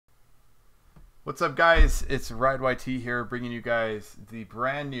What's up, guys? It's RideYT here, bringing you guys the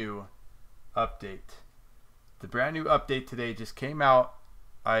brand new update. The brand new update today just came out.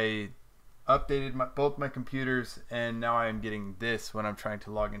 I updated both my computers, and now I am getting this when I'm trying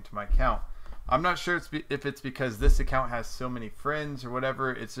to log into my account. I'm not sure if it's because this account has so many friends or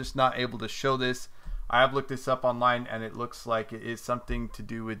whatever. It's just not able to show this. I have looked this up online, and it looks like it is something to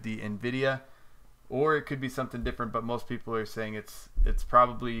do with the NVIDIA, or it could be something different, but most people are saying it's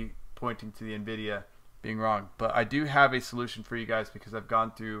probably pointing to the NVIDIA being wrong. But I do have a solution for you guys because I've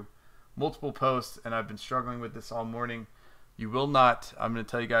gone through multiple posts and I've been struggling with this all morning. You will not, I'm going to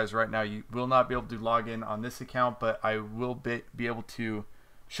tell you guys right now, you will not be able to log in on this account, but I will be able to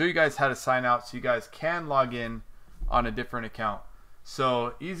show you guys how to sign out so you guys can log in on a different account.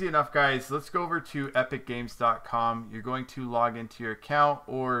 So easy enough, guys. Let's go over to epicgames.com. You're going to log into your account,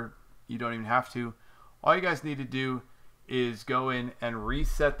 or you don't even have to. All you guys need to do is go in and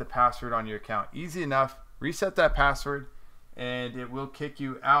reset the password on your account. Easy enough. Reset that password and it will kick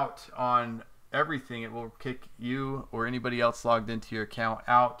you out on everything. It will kick you or anybody else logged into your account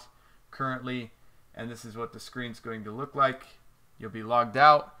out currently, and this is what the screen's going to look like. You'll be logged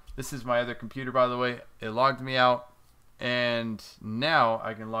out. This is my other computer, by the way. It logged me out, and now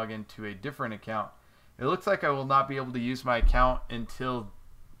I can log into a different account. It looks like I will not be able to use my account until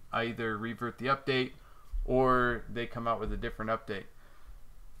I either revert the update or they come out with a different update.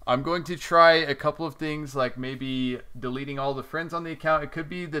 I'm going to try a couple of things, like maybe deleting all the friends on the account. It could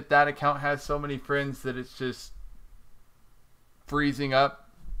be that that account has so many friends that it's just freezing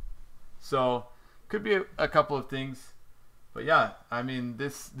up. So could be a couple of things. But yeah, I mean,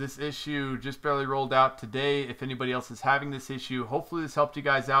 this issue just barely rolled out today. If anybody else is having this issue, hopefully this helped you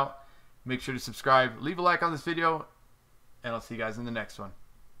guys out. Make sure to subscribe, leave a like on this video, and I'll see you guys in the next one.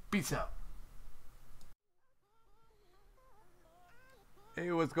 Peace out. Hey,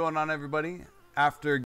 what's going on, everybody? After